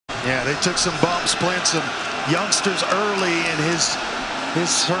Yeah, they took some bumps playing some youngsters early in his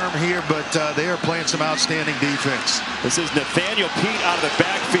term here, but they are playing some outstanding defense. This is Nathaniel Peat out of the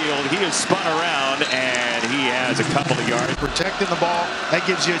backfield. He is spun around, and he has a couple of yards. Protecting the ball, that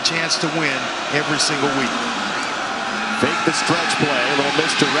gives you a chance to win every single week. Fake the stretch play, a little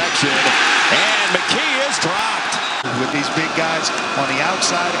misdirection, and McKee is dropped. With these big guys on the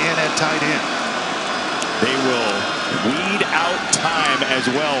outside and at tight end. They will weed out time as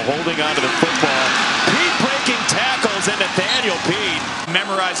well, holding on to the football. Peat breaking tackles, and Nathaniel Peat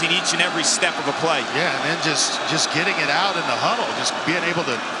memorizing each and every step of a play. Yeah, and then just getting it out in the huddle, just being able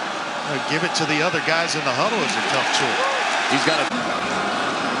to give it to the other guys in the huddle is a tough chore. He's got a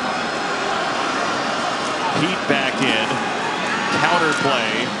Peat back in, counter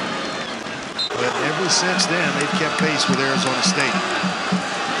play. But ever since then, they've kept pace with Arizona State.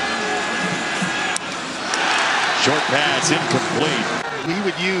 Short pass, incomplete. We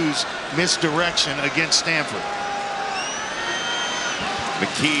would use misdirection against Stanford.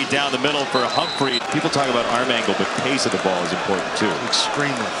 McKee down the middle for Humphrey. People talk about arm angle, but pace of the ball is important too.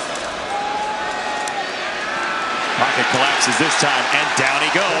 Extremely. Pocket collapses this time, and down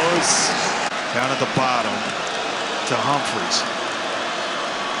he goes. Down at the bottom to Humphreys.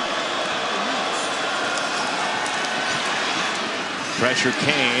 Pressure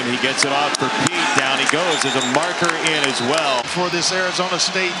came. He gets it off for Peat. Down he goes. There's a marker in as well. For this Arizona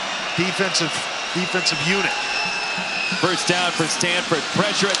State defensive unit. First down for Stanford.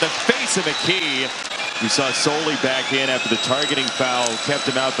 Pressure at the face of McKee. We saw Soley back in after the targeting foul. Kept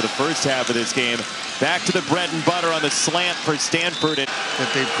him out for the first half of this game. Back to the bread and butter on the slant for Stanford. That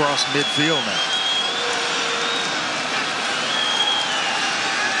they've crossed midfield now.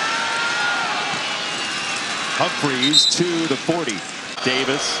 Humphreys to the 40.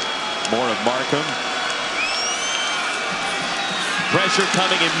 Davis, more of Markham. Pressure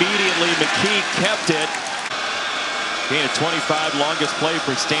coming immediately. McKee kept it. Being a 25, longest play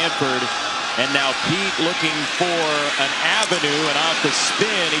for Stanford. And now Peat looking for an avenue, and off the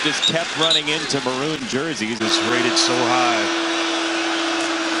spin, he just kept running into maroon jerseys. It's rated so high.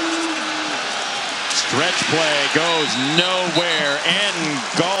 Stretch play goes nowhere,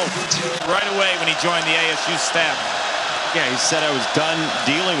 engulfed. Right away when he joined the ASU staff. Yeah, he said I was done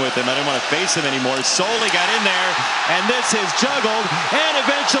dealing with him. I didn't want to face him anymore. Soley got in there, and this is juggled and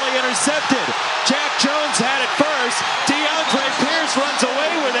eventually intercepted. Jack Jones had it first. DeAndre Pierce runs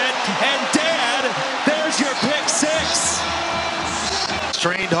away with it, and Dad, there's your pick six.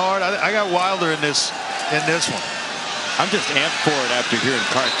 Trained hard. I got Wilder in this one. I'm just amped for it after hearing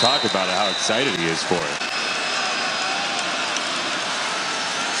Clark talk about it, how excited he is for it.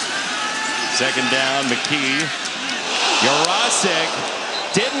 Second down, McKee. Jurasik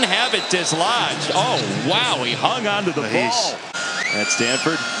didn't have it dislodged. Oh, wow, he hung onto the ball. At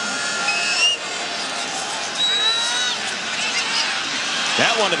Stanford.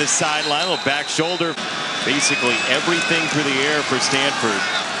 That one to the sideline, a little back shoulder. Basically everything through the air for Stanford.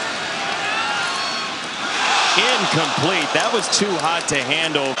 Incomplete. That was too hot to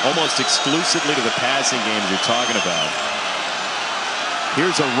handle. Almost exclusively to the passing games you're talking about.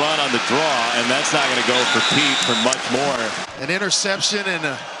 Here's a run on the draw, and that's not going to go for Peat for much more. An interception and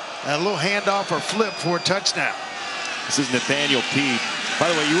a little handoff or flip for a touchdown. This is Nathaniel Peat. By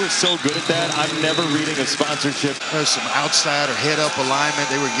the way, you were so good at that. I'm never reading a sponsorship. There's some outside or head-up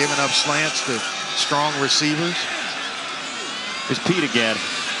alignment. They were giving up slants to strong receivers. Here's Peat again.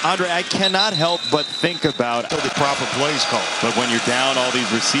 Andre, I cannot help but think about the proper plays called. But when you're down all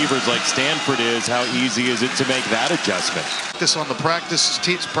these receivers like Stanford is, how easy is it to make that adjustment? This on the practice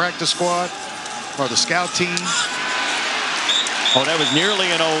squad or the scout team. Oh, that was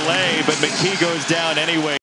nearly an Olay, but McKee goes down anyway.